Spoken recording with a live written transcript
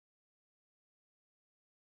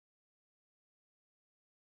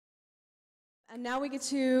And now we get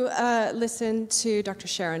to listen to Dr.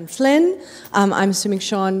 Sharon Flynn. I'm assuming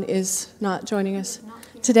Seán is not joining us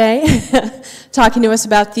today, talking to us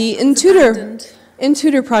about the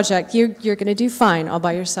In-Tutor project. You're going to do fine all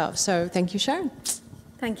by yourself. So thank you, Sharon.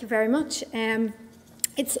 Thank you very much.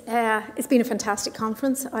 It's been a fantastic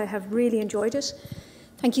conference. I have really enjoyed it.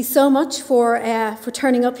 Thank you so much for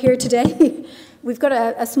turning up here today. We've got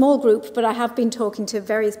a small group, but I have been talking to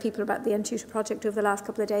various people about the In-Tutor project over the last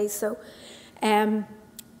couple of days. So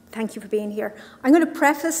thank you for being here. I'm going to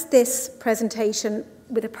preface this presentation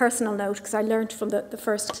with a personal note because I learned from the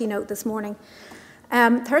first keynote this morning.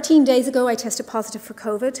 13 days ago, I tested positive for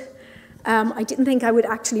COVID. I didn't think I would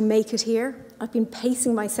actually make it here. I've been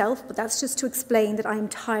pacing myself, but that's just to explain that I'm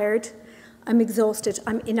tired, I'm exhausted,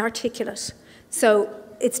 I'm inarticulate. So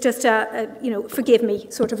it's just forgive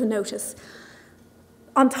me, sort of a notice.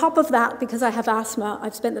 On top of that, because I have asthma,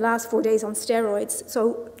 I've spent the last 4 days on steroids.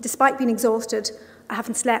 So despite being exhausted, I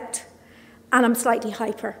haven't slept, and I'm slightly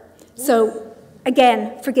hyper. So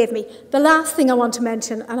again, forgive me. The last thing I want to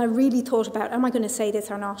mention, and I really thought about, am I going to say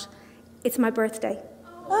this or not? It's my birthday.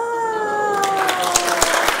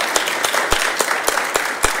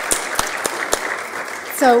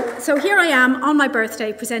 So here I am on my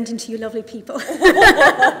birthday presenting to you lovely people.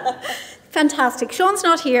 Fantastic. Seán's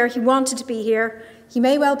not here. He wanted to be here. He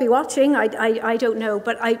may well be watching. I don't know.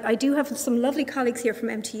 But I do have some lovely colleagues here from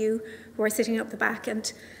MTU who are sitting up the back,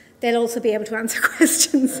 and they'll also be able to answer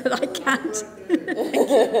questions that I can't.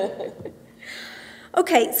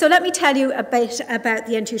 Okay, so let me tell you a bit about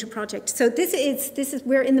the In-Tutor project. So this is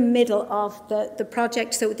we're in the middle of the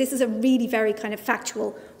project. So this is a really very kind of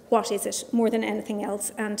factual, what is it, more than anything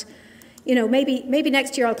else. And, you know, maybe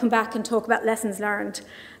next year I'll come back and talk about lessons learned,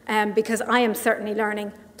 because I am certainly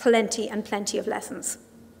learning plenty and plenty of lessons.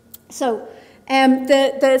 So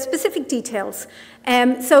the specific details.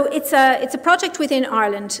 So it's a project within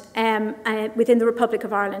Ireland, within the Republic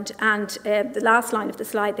of Ireland, and the last line of the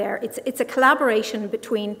slide there, it's a collaboration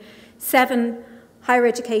between 7 higher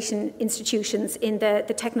education institutions in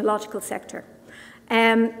the technological sector.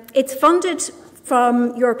 It's funded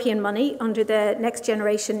from European money under the Next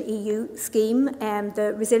Generation EU scheme,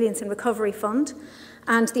 the Resilience and Recovery Fund,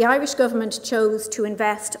 and the Irish government chose to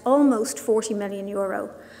invest almost €40 million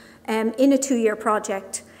in a 2-year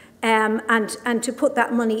project, and to put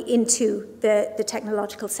that money into the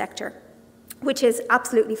technological sector, which is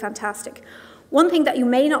absolutely fantastic. One thing that you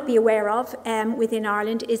may not be aware of within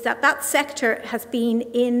Ireland is that sector has been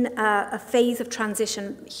in a phase of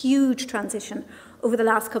transition, huge transition, over the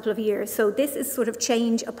last couple of years. So this is sort of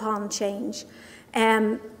change upon change.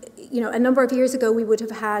 You know, a number of years ago, we would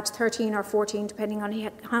have had 13 or 14, depending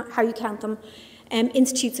on how you count them,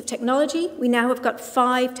 institutes of technology. We now have got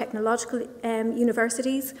 5 technological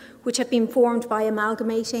universities, which have been formed by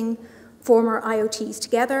amalgamating former IoTs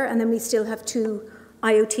together, and then we still have 2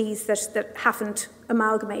 IoTs that haven't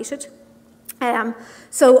amalgamated.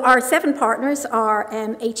 So our 7 partners are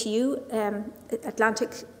ATU,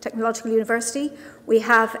 Atlantic Technological University. We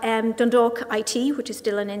have Dundalk IT, which is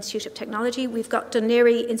still an Institute of Technology. We've got Dún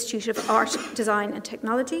Laoghaire Institute of Art, Design and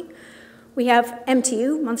Technology. We have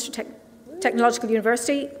MTU, Munster Technological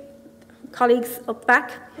University, colleagues up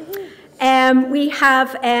back. We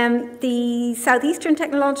have the Southeastern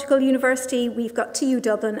Technological University, we've got TU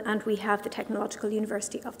Dublin, and we have the Technological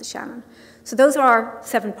University of the Sharon. So those are our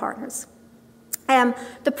 7 partners.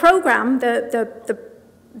 The program,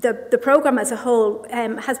 the program as a whole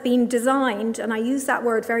has been designed, and I use that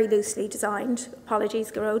word very loosely, designed,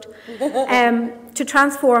 apologies, Garode, to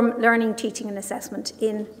transform learning, teaching and assessment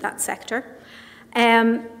in that sector.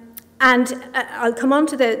 And I'll come on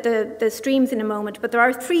to the streams in a moment, but there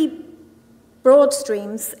are 3 broad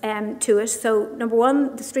streams to it. So number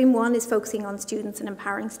 1, the stream 1 is focusing on students and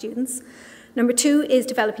empowering students. Number 2 is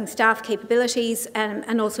developing staff capabilities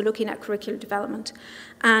and also looking at curricular development.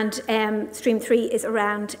 And stream 3 is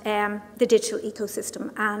around the digital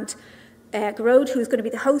ecosystem. And Garode, who's going to be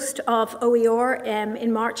the host of OER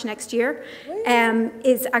in March next year,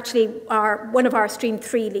 is actually one of our stream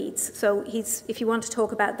 3 leads. So if you want to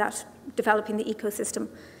talk about that, developing the ecosystem,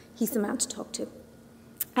 he's the man to talk to.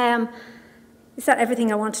 Is that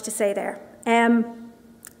everything I wanted to say there?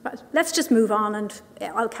 But let's just move on and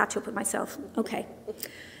I'll catch up with myself. Okay.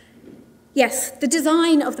 Yes, the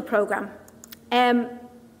design of the programme.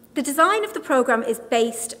 The design of the programme is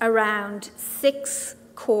based around 6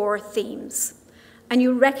 core themes. And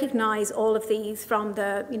you recognise all of these from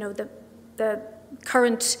the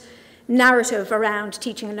current narrative around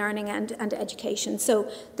teaching and learning and education. So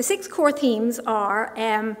the 6 core themes are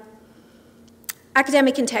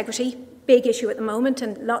academic integrity, big issue at the moment,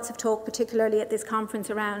 and lots of talk, particularly at this conference,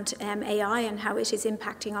 around AI and how it is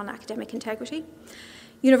impacting on academic integrity.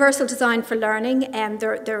 Universal design for learning,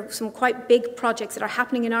 there are some quite big projects that are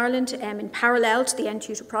happening in Ireland in parallel to the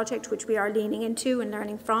NTutor project, which we are leaning into and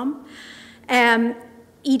learning from.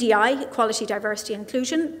 EDI, equality, diversity, and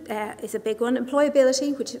inclusion, is a big one.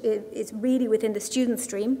 Employability, which is really within the student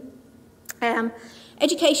stream.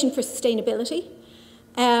 Education for sustainability.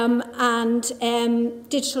 And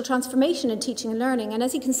digital transformation in teaching and learning. And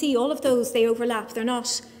as you can see, all of those, they overlap. They're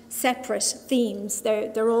not separate themes.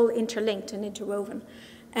 They're all interlinked and interwoven.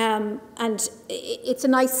 And it's a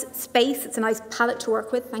nice space. It's a nice palette to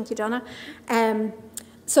work with. Thank you, Donna.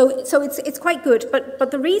 So it's quite good.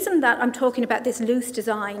 But the reason that I'm talking about this loose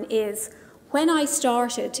design is when I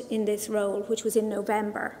started in this role, which was in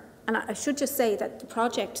November, and I should just say that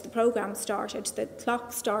the programme started, the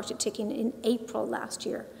clock started ticking in April last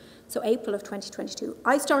year, so April of 2022.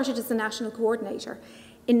 I started as the national coordinator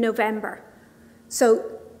in November.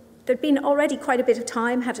 So there'd been already quite a bit of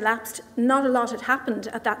time had elapsed. Not a lot had happened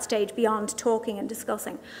at that stage beyond talking and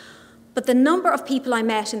discussing. But the number of people I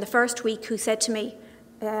met in the first week who said to me,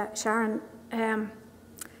 Sharon,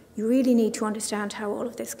 you really need to understand how all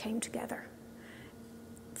of this came together.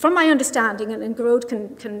 From my understanding, and Garode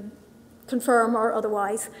can confirm or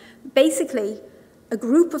otherwise, basically a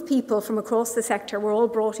group of people from across the sector were all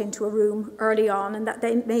brought into a room early on, and that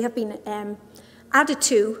they may have been added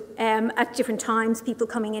to at different times, people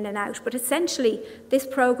coming in and out. But essentially, this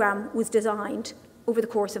programme was designed over the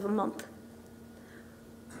course of a month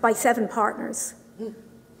by 7 partners,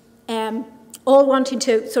 all wanting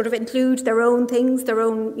to sort of include their own things, their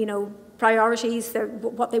own, priorities,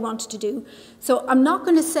 what they wanted to do. So I'm not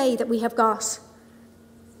going to say that we have got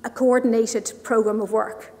a coordinated programme of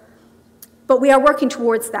work, but we are working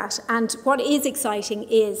towards that. And what is exciting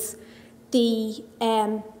is the,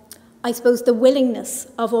 I suppose, the willingness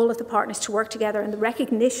of all of the partners to work together and the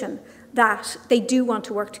recognition that they do want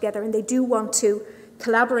to work together and they do want to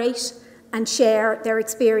collaborate and share their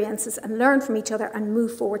experiences and learn from each other and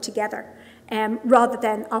move forward together. Rather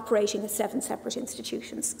than operating as 7 separate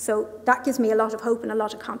institutions. So that gives me a lot of hope and a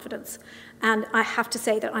lot of confidence. And I have to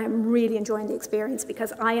say that I am really enjoying the experience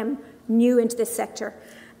because I am new into this sector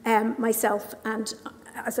myself. And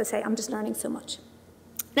as I say, I'm just learning so much.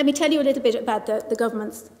 Let me tell you a little bit about the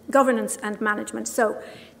governance and management. So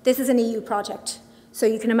this is an EU project. So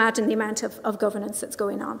you can imagine the amount of governance that's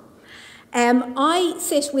going on. I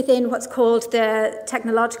sit within what's called the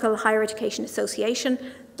Technological Higher Education Association.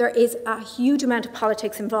 There is a huge amount of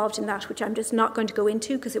politics involved in that, which I'm just not going to go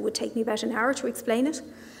into because it would take me about an hour to explain it.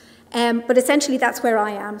 But essentially, that's where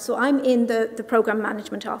I am. So I'm in the Programme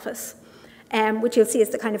Management Office, which you'll see is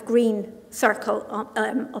the kind of green circle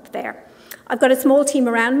up there. I've got a small team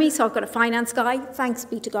around me, so I've got a finance guy, thanks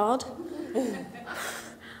be to God.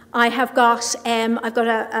 I have got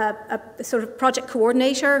a sort of project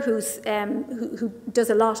coordinator who does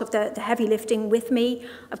a lot of the heavy lifting with me.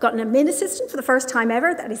 I've got an admin assistant for the first time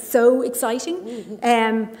ever. That is so exciting.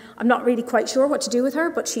 I'm not really quite sure what to do with her,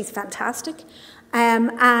 but she's fantastic.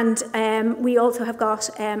 And we also have got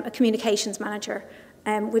a communications manager,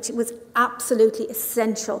 which was absolutely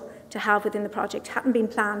essential to have within the project. Hadn't been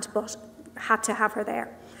planned, but had to have her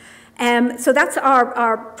there. So that's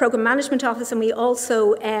our Programme Management Office, and we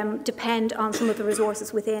also depend on some of the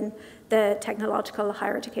resources within the Technological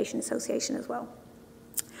Higher Education Association as well.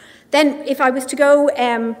 Then if I was to go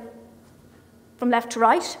from left to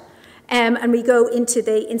right, and we go into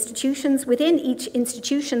the institutions, within each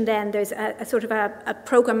institution then there's a sort of a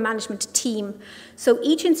programme management team. So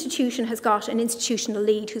each institution has got an institutional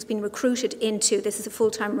lead who's been recruited into, this is a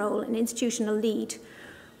full-time role, an institutional lead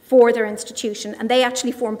for their institution, and they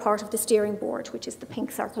actually form part of the steering board, which is the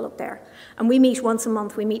pink circle up there. And we meet once a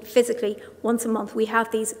month, we meet physically once a month. We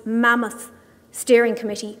have these mammoth steering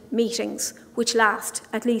committee meetings, which last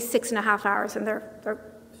at least 6.5 hours, and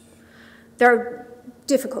they're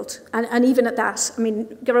difficult. And even at that, I mean,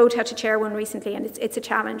 Garode had to chair one recently, and it's a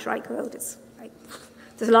challenge, right, Garode? It's like,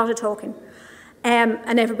 there's a lot of talking,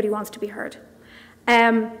 and everybody wants to be heard.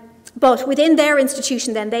 But within their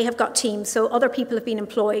institution, then, they have got teams, so other people have been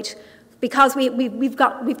employed, because we've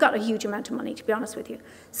got a huge amount of money, to be honest with you.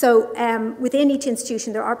 So within each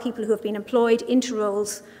institution, there are people who have been employed into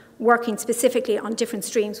roles working specifically on different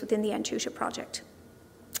streams within the NTutor project.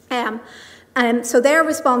 So they're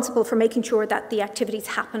responsible for making sure that the activities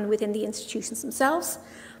happen within the institutions themselves.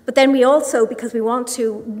 But then we also, because we want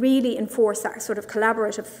to really enforce that sort of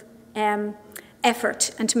collaborative effort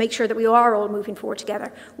and to make sure that we are all moving forward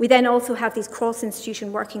together, we then also have these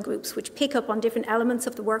cross-institution working groups which pick up on different elements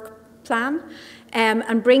of the work plan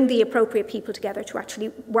and bring the appropriate people together to actually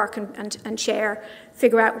work and share,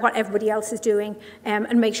 figure out what everybody else is doing,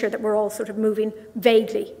 and make sure that we're all sort of moving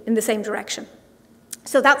vaguely in the same direction.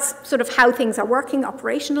 So that's sort of how things are working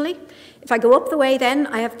operationally. If I go up the way then,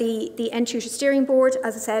 I have the NTutor Steering Board.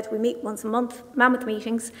 As I said, we meet once a month, mammoth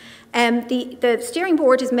meetings. The steering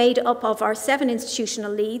board is made up of our 7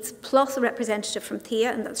 institutional leads, plus a representative from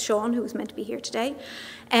THEA, and that's Seán, who was meant to be here today.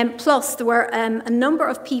 Plus, there were a number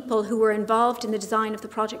of people who were involved in the design of the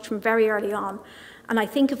project from very early on. And I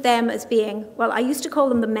think of them as being, well, I used to call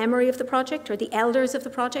them the memory of the project or the elders of the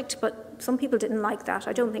project, but some people didn't like that.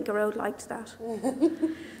 I don't think Arode liked that.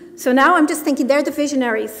 So now I'm just thinking they're the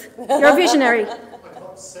visionaries. You're a visionary. I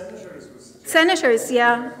thought senators was... Senators,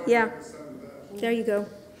 yeah. There you go.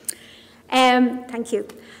 Thank you.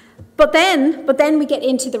 But then we get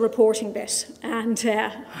into the reporting bit, and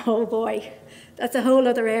oh boy, that's a whole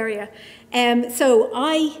other area. So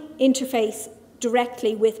I interface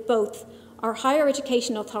directly with both our higher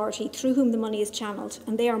education authority, through whom the money is channeled,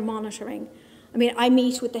 and they are monitoring. I mean, I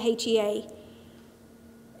meet with the HEA.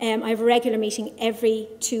 I have a regular meeting every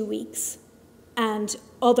 2 weeks, and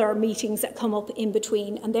other meetings that come up in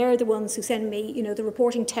between, and they're the ones who send me, you know, the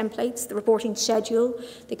reporting templates, the reporting schedule.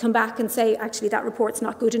 They come back and say, actually, that report's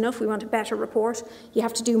not good enough. We want a better report. You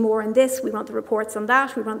have to do more on this. We want the reports on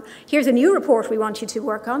that. Here's a new report we want you to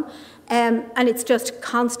work on. And it's just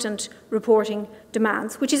constant reporting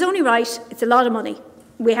demands, which is only right. It's a lot of money.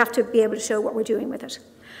 We have to be able to show what we're doing with it.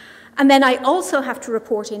 And then I also have to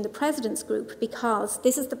report in the President's Group, because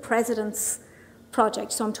this is the President's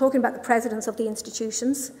project. So I'm talking about the presidents of the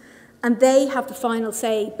institutions, and they have the final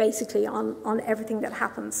say, basically, on everything that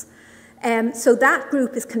happens. So that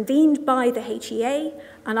group is convened by the HEA,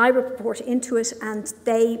 and I report into it, and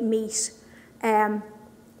they meet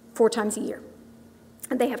 4 times a year.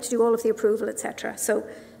 And they have to do all of the approval, etc. So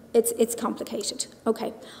it's complicated.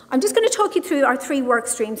 Okay, I'm just going to talk you through our 3 work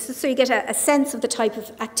streams, just so you get a sense of the type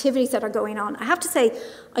of activities that are going on. I have to say,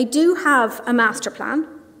 I do have a master plan.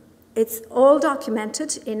 It's all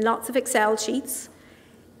documented in lots of Excel sheets.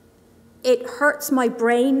 It hurts my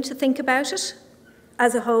brain to think about it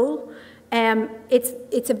as a whole.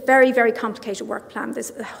 It's a very, very complicated work plan.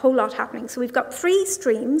 There's a whole lot happening. So we've got 3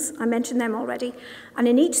 streams. I mentioned them already. And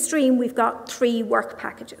in each stream, we've got 3 work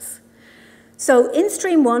packages. So in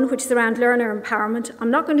stream 1, which is around learner empowerment,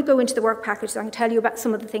 I'm not going to go into the work package. I'm going to tell you about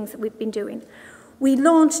some of the things that we've been doing. We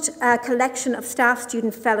launched a collection of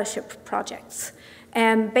staff-student fellowship projects.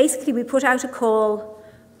 Basically, we put out a call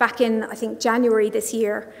back in, I think, January this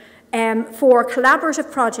year for collaborative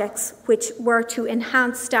projects which were to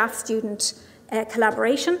enhance staff-student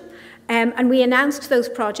collaboration. And we announced those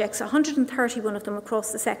projects, 131 of them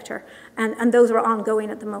across the sector, and those are ongoing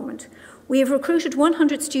at the moment. We have recruited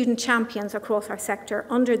 100 student champions across our sector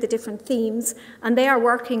under the different themes, and they are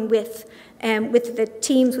working with the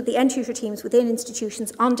teams, with the NTutor teams within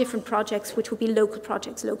institutions on different projects, which will be local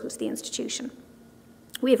projects, local to the institution.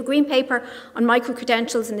 We have a green paper on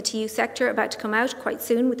micro-credentials in the TU sector about to come out quite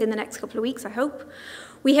soon, within the next couple of weeks, I hope.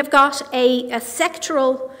 We have got a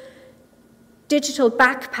sectoral digital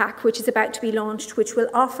backpack, which is about to be launched, which will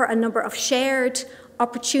offer a number of shared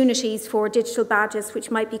opportunities for digital badges,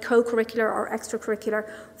 which might be co-curricular or extracurricular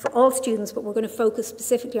for all students, but we're going to focus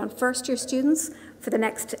specifically on first-year students for the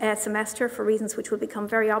next semester, for reasons which will become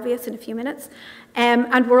very obvious in a few minutes.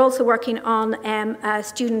 And we're also working on a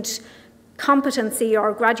student competency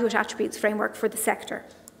or graduate attributes framework for the sector.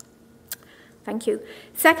 Thank you.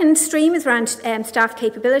 Second stream is around staff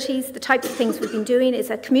capabilities. The types of things we've been doing is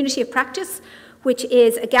a community of practice, which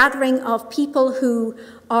is a gathering of people who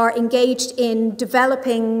are engaged in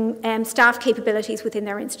developing staff capabilities within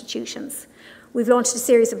their institutions. We've launched a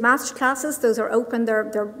series of masterclasses. Those are open,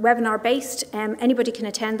 they're webinar-based. Anybody can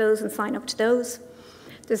attend those and sign up to those.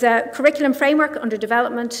 There's a curriculum framework under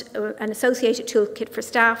development, an associated toolkit for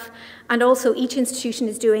staff, and also each institution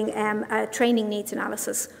is doing a training needs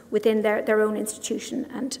analysis within their own institution,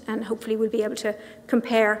 and hopefully we'll be able to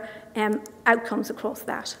compare outcomes across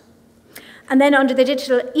that. And then under the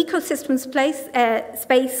digital ecosystems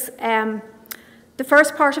space, the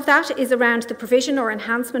first part of that is around the provision or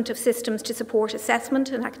enhancement of systems to support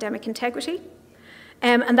assessment and academic integrity.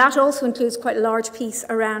 And that also includes quite a large piece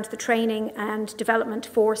around the training and development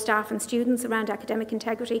for staff and students around academic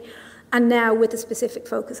integrity, and now with a specific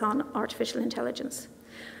focus on artificial intelligence.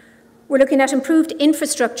 We're looking at improved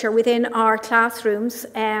infrastructure within our classrooms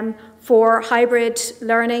for hybrid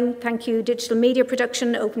learning, thank you, digital media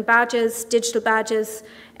production, open badges, digital badges,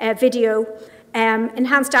 video,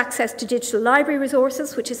 enhanced access to digital library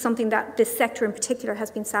resources, which is something that this sector in particular has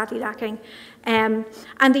been sadly lacking, and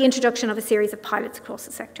the introduction of a series of pilots across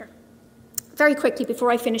the sector. very quickly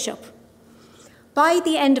before I finish up. By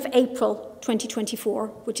the end of April 2024,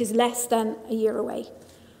 which is less than a year away,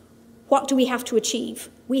 what do we have to achieve?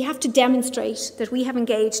 We have to demonstrate that we have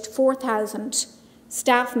engaged 4,000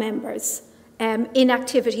 staff members in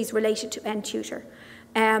activities related to NTutor.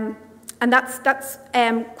 And that's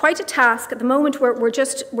quite a task. At the moment,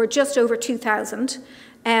 we're just over 2,000,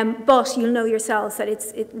 but you'll know yourselves that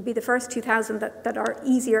it will be the first 2,000 that are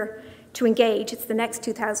easier to engage. It's the next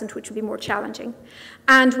 2,000 which will be more challenging.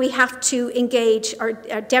 And we have to engage or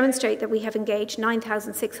demonstrate that we have engaged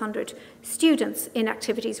 9,600 students in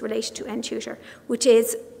activities related to NTutor, which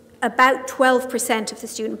is about 12% of the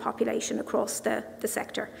student population across the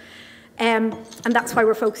sector. And that's why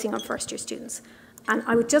we're focusing on first-year students. And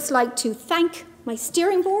I would just like to thank my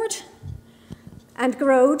steering board and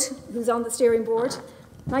Garode, who's on the steering board.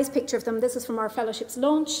 Nice picture of them. This is from our fellowships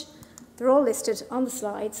launch. They're all listed on the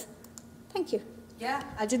slides. Thank you. Yeah,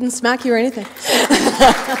 I didn't smack you or anything.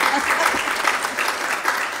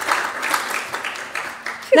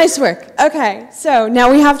 Nice work. Okay, so now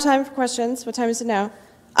we have time for questions. What time is it now?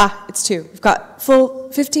 Ah, it's 2. We've got full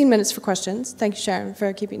 15 minutes for questions. Thank you, Sharon,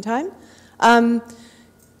 for keeping time.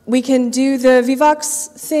 We can do the Vivox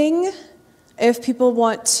thing if people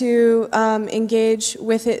want to engage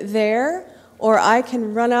with it there, or I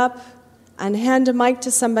can run up and hand a mic to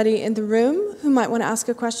somebody in the room who might want to ask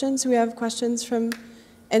a question. So we have questions from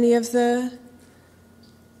any of the...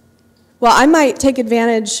 Well, I might take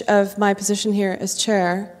advantage of my position here as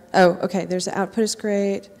chair. Oh, okay, there's the output is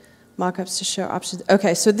great. Mock-ups to show options.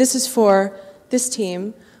 Okay, so this is for this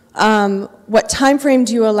team. What time frame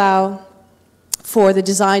do you allow for the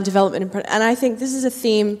design, development, and I think this is a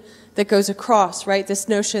theme that goes across, right? This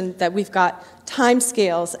notion that we've got time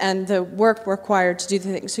scales and the work required to do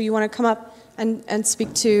the things. So you want to come up and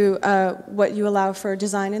speak to what you allow for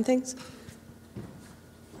design and things?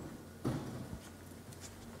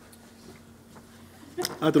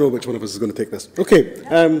 I don't know which one of us is going to take this. Okay,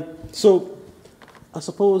 so I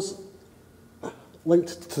suppose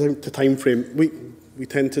linked to time frame, we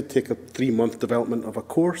tend to take a 3-month development of a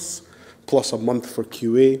course plus a month for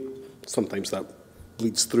QA. Sometimes that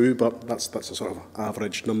bleeds through, but that's a sort of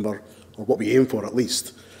average number, or what we aim for at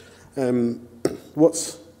least.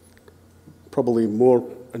 What's probably more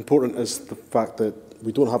important is the fact that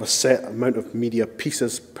we don't have a set amount of media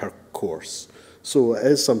pieces per course. So it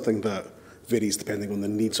is something that varies depending on the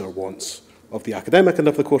needs or wants of the academic and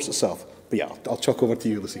of the course itself. But yeah, I'll chuck over to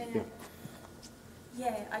you, Lucy.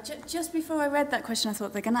 Yeah, just before I read that question, I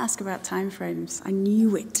thought they're going to ask about timeframes. I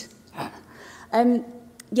knew it.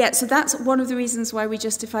 Yeah, so that's one of the reasons why we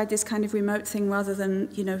justified this kind of remote thing rather than,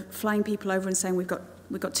 you know, flying people over and saying we've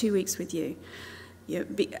got 2 weeks with you.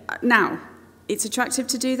 Now, it's attractive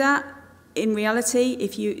to do that. In reality,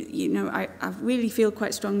 if I really feel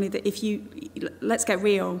quite strongly that let's get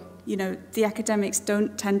real, the academics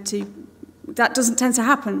that doesn't tend to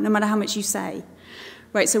happen no matter how much you say.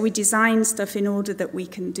 Right, so we design stuff in order that we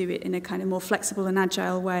can do it in a kind of more flexible and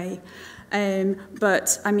agile way.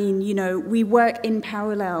 But, I mean, we work in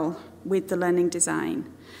parallel with the learning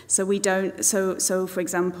design. So we don't, so for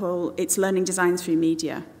example, it's learning design through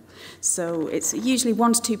media. So it's usually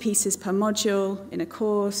 1 to 2 pieces per module in a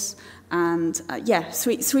course. And,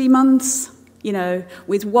 3 months,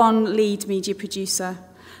 with one lead media producer.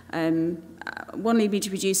 And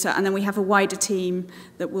then we have a wider team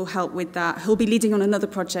that will help with that, who'll be leading on another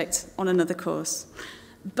project on another course.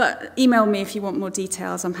 But email me if you want more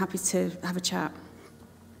details. I'm happy to have a chat.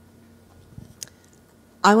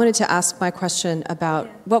 I wanted to ask my question about,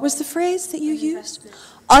 what was the phrase that you used?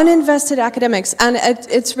 Uninvested academics. And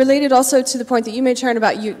it's related also to the point that you made, Sharon,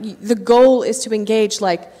 about the goal is to engage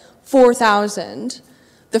like 4,000.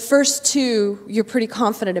 The first 2 you're pretty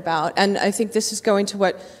confident about, and I think this is going to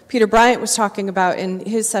what Peter Bryant was talking about in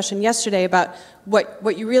his session yesterday about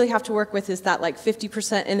what you really have to work with is that like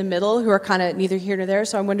 50% in the middle who are kind of neither here nor there.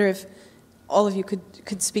 So I wonder if all of you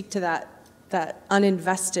could speak to that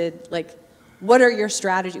uninvested, like what are your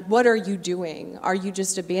strategies? What are you doing? Are you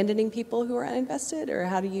just abandoning people who are uninvested, or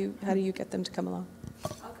how do you get them to come along?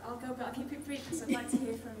 I'll go, but I'll keep it brief because I'd like to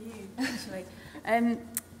hear from you actually.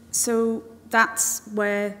 So that's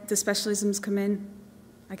where the specialisms come in,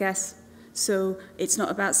 I guess. So it's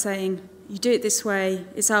not about saying, you do it this way,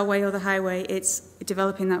 it's our way or the highway. It's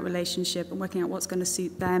developing that relationship and working out what's going to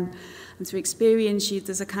suit them. And through experience,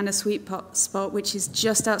 there's a kind of sweet spot which is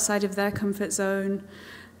just outside of their comfort zone.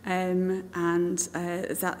 That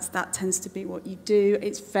tends to be what you do.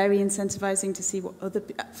 It's very incentivizing to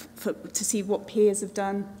see what peers have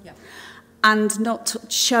done. Yeah. And not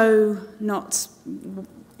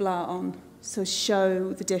blah on. So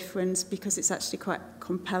show the difference, because it's actually quite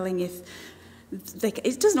compelling if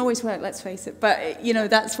it doesn't always work, let's face it, but you know,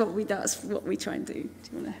 that's what we try and do. Do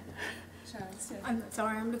you want to? I'm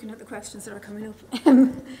sorry, I'm looking at the questions that are coming up.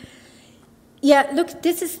 Yeah, look,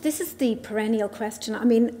 this is the perennial question. I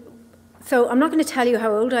mean, so I'm not going to tell you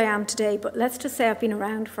how old I am today, but let's just say I've been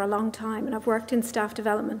around for a long time, and I've worked in staff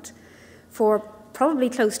development for probably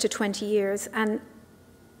close to 20 years, and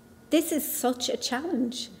this is such a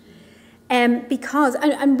challenge. Because,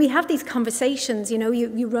 and we have these conversations, you know,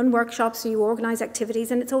 you run workshops or you organise activities,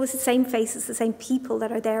 and it's always the same faces, the same people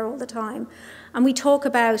that are there all the time. And we talk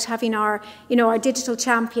about having our, you know, our digital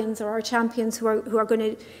champions or our champions who are going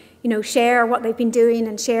to, you know, share what they've been doing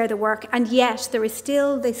and share the work. And yet there is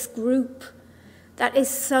still this group that is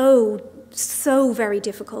so very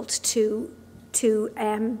difficult to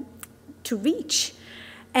reach.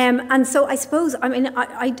 And so I suppose, I mean,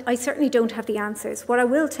 I certainly don't have the answers. What I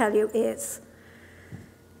will tell you is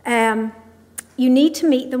you need to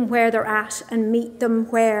meet them where they're at and meet them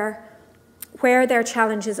where their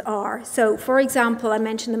challenges are. So, for example, I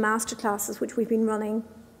mentioned the masterclasses which we've been running,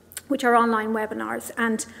 which are online webinars.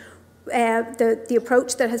 And the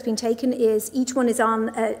approach that has been taken is each one is on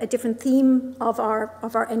a different theme of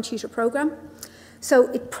our End Tutor programme. So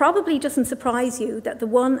it probably doesn't surprise you that the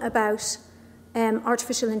one about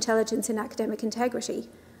artificial intelligence in academic integrity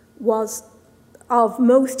was of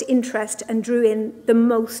most interest and drew in the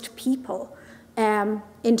most people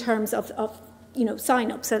in terms of you know,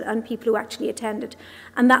 sign-ups and people who actually attended.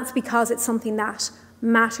 And that's because it's something that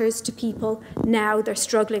matters to people now. They're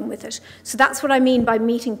struggling with it. So that's what I mean by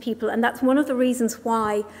meeting people, and that's one of the reasons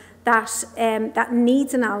why that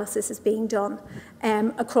needs analysis is being done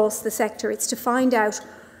across the sector. It's to find out,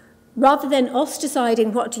 rather than us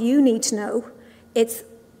deciding what do you need to know, it's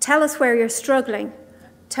tell us where you're struggling,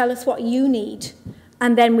 tell us what you need,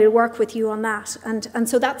 and then we'll work with you on that. And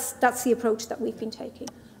so that's the approach that we've been taking.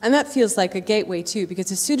 And that feels like a gateway too,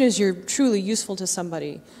 because as soon as you're truly useful to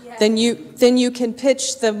somebody, then you can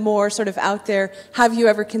pitch the more sort of out there, have you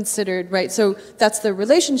ever considered, right? So that's the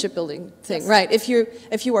relationship building thing, right? If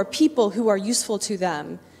you are people who are useful to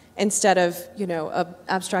them, instead of, you know, an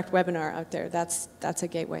abstract webinar out there, that's a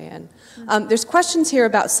gateway in. There's questions here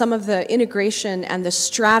about some of the integration and the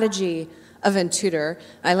strategy of End-Tutor.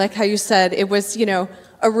 I like how you said it was, you know,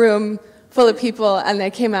 a room full of people and they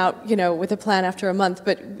came out, you know, with a plan after a month.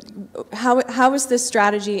 But how is this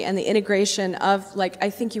strategy and the integration of, like, I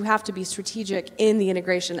think you have to be strategic in the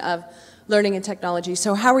integration of learning and technology.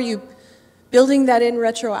 So how are you building that in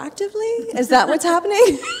retroactively? Is that what's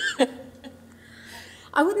happening?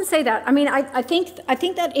 I wouldn't say that. I mean, I think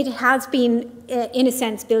that it has been, in a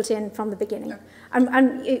sense, built in from the beginning.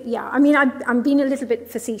 Yeah, I mean, I'm being a little bit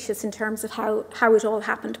facetious in terms of how it all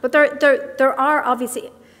happened. But there are obviously,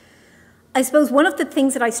 I suppose one of the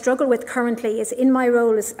things that I struggle with currently is in my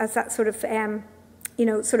role as that sort of, you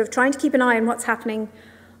know, sort of trying to keep an eye on what's happening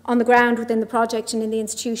on the ground within the project and in the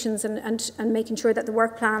institutions and making sure that the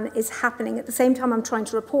work plan is happening. At the same time, I'm trying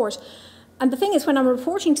to report. And the thing is, when I'm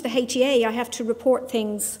reporting to the HEA, I have to report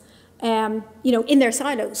things, you know, in their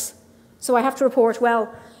silos. So I have to report,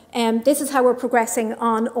 well, this is how we're progressing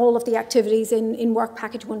on all of the activities in Work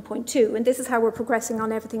Package 1.2, and this is how we're progressing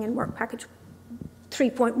on everything in Work Package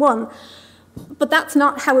 3.1. But that's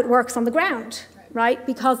not how it works on the ground, right?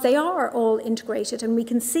 Because they are all integrated, and we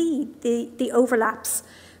can see the overlaps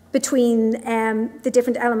between the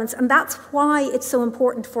different elements. And that's why it's so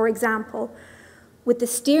important, for example, with the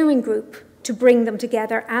steering group, to bring them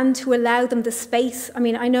together and to allow them the space. I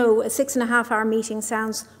mean, I know a 6.5-hour meeting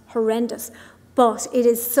sounds horrendous, but it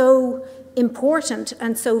is so important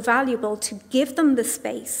and so valuable to give them the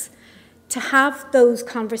space to have those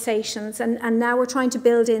conversations. And now we're trying to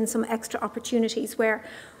build in some extra opportunities where,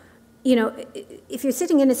 you know, if you're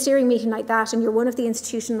sitting in a steering meeting like that and you're one of the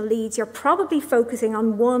institutional leads, you're probably focusing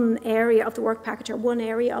on one area of the work package or one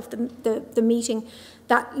area of the meeting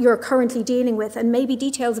that you're currently dealing with, and maybe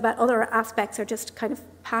details about other aspects are just kind of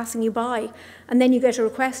passing you by. And then you get a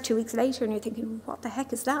request 2 weeks later and you're thinking, what the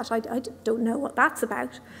heck is that? I don't know what that's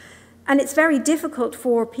about. And it's very difficult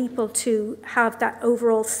for people to have that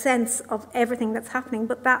overall sense of everything that's happening,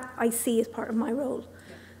 but that I see as part of my role.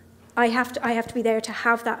 I have to be there to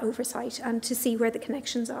have that oversight and to see where the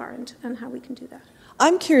connections are and how we can do that.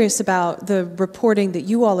 I'm curious about the reporting that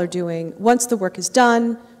you all are doing. Once the work is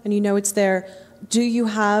done and you know it's there, do you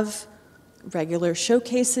have regular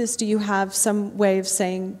showcases? Do you have some way of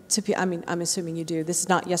saying to people, I mean, I'm assuming you do, this is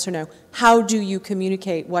not yes or no, how do you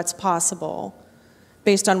communicate what's possible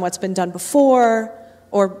based on what's been done before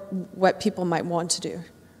or what people might want to do?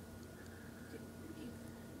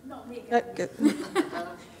 Not me.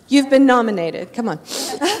 You've been nominated, come on.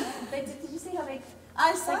 Did you see how big?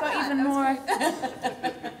 I got even more.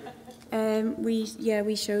 We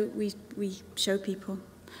show people.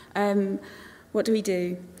 What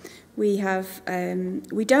do? We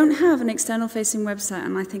don't have an external facing website,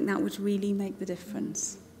 and I think that would really make the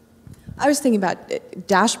difference. I was thinking about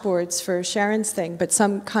dashboards for Sharon's thing, but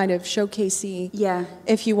some kind of showcasey. Yeah.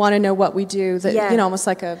 If you want to know what we do, that you know, almost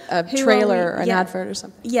like a trailer or an advert or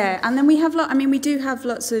something. Yeah, and then we have we do have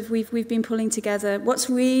lots of. We've been pulling together. What's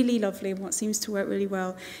really lovely and what seems to work really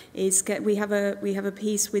well is we have a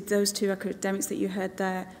piece with those two academics that you heard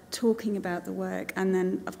there talking about the work, and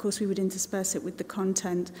then of course we would intersperse it with the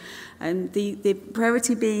content, and the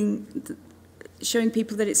priority being showing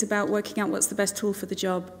people that it's about working out what's the best tool for the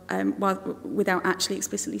job, without actually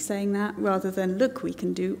explicitly saying that, rather than, look, we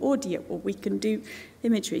can do audio or we can do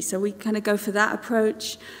imagery. So we kind of go for that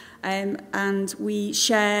approach, and we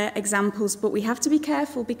share examples, but we have to be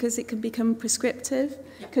careful because it can become prescriptive,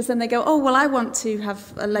 because then they go, oh, well, I want to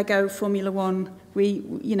have a Lego Formula One.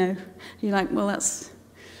 You're like, well, that's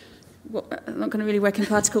not going to really work in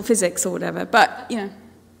particle physics or whatever, but, yeah.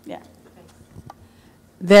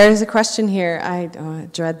 There's a question here, I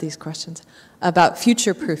dread these questions, about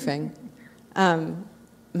future-proofing. I'm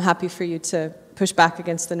happy for you to push back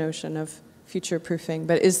against the notion of future-proofing,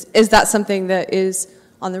 but is that something that is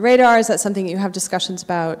on the radar? Is that something that you have discussions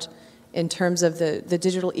about in terms of the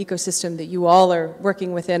digital ecosystem that you all are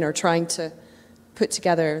working within or trying to put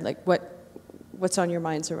together? Like what's on your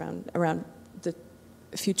minds around the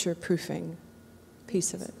future-proofing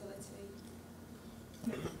piece of it?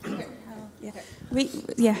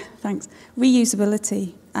 Thanks.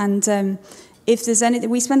 Reusability, and if there's anything,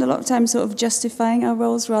 we spend a lot of time sort of justifying our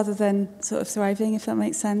roles rather than sort of thriving, if that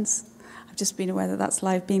makes sense. I've just been aware that that's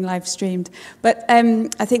being live streamed, but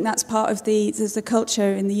I think that's part of there's the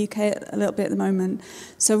culture in the UK a little bit at the moment.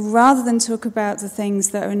 So rather than talk about the things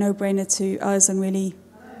that are a no-brainer to us and really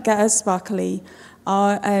get us sparkly,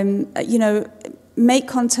 are make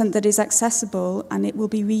content that is accessible and it will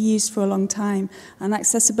be reused for a long time. And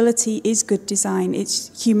accessibility is good design.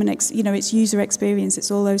 It's it's user experience.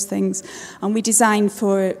 It's all those things. And we design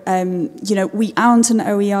for, we aren't an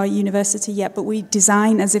OER university yet, but we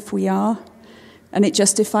design as if we are. And it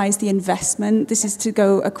justifies the investment. This is to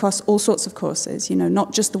go across all sorts of courses,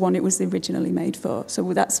 not just the one it was originally made for.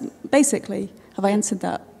 So that's basically, have I answered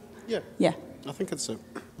that? Yeah. Yeah. I think it's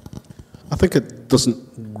I think it doesn't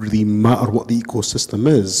really matter what the ecosystem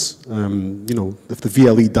is. If the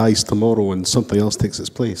VLE dies tomorrow and something else takes its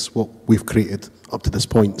place, what we've created up to this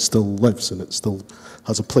point still lives and it still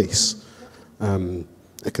has a place.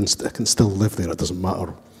 It can still live there. It doesn't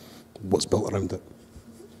matter what's built around it.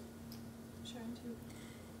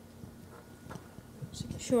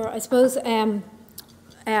 Sure. I suppose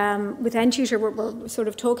with N-Tutor we're sort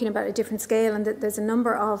of talking about a different scale, and there's a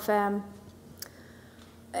number of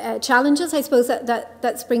challenges, I suppose,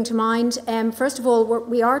 that spring to mind. First of all,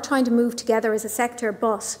 we are trying to move together as a sector,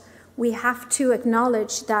 but we have to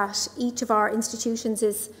acknowledge that each of our institutions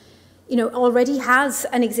is, already has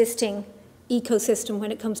an existing ecosystem when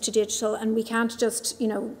it comes to digital, and we can't just,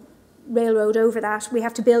 railroad over that. We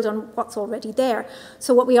have to build on what's already there.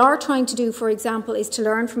 So what we are trying to do, for example, is to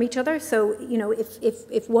learn from each other. So,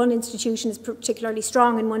 if one institution is particularly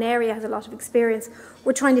strong in one area, has a lot of experience,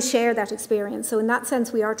 we're trying to share that experience. So in that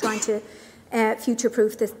sense, we are trying to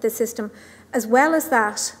future-proof the system. As well as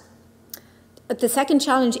that, the second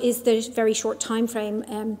challenge is the very short time frame,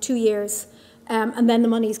 2 years, and then the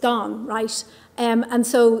money's gone, right? And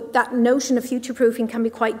so that notion of future-proofing can be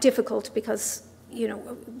quite difficult because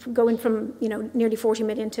going from, nearly 40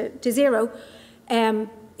 million to zero,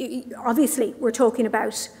 obviously we're talking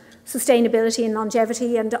about sustainability and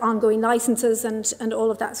longevity and ongoing licenses and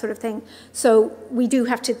all of that sort of thing. So we do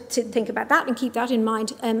have to think about that and keep that in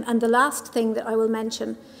mind. And the last thing that I will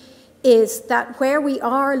mention is that where we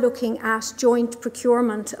are looking at joint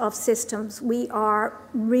procurement of systems, we are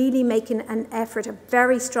really making an effort, a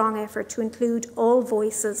very strong effort, to include all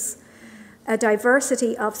voices, a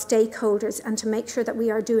diversity of stakeholders, and to make sure that we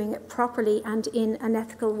are doing it properly and in an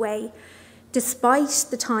ethical way, despite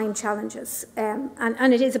the time challenges.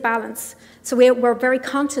 And it is a balance. So we're very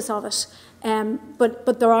conscious of it,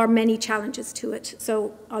 but there are many challenges to it.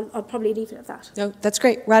 So I'll probably leave it at that. No, that's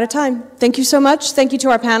great. We're out of time. Thank you so much. Thank you to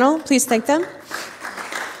our panel. Please thank them.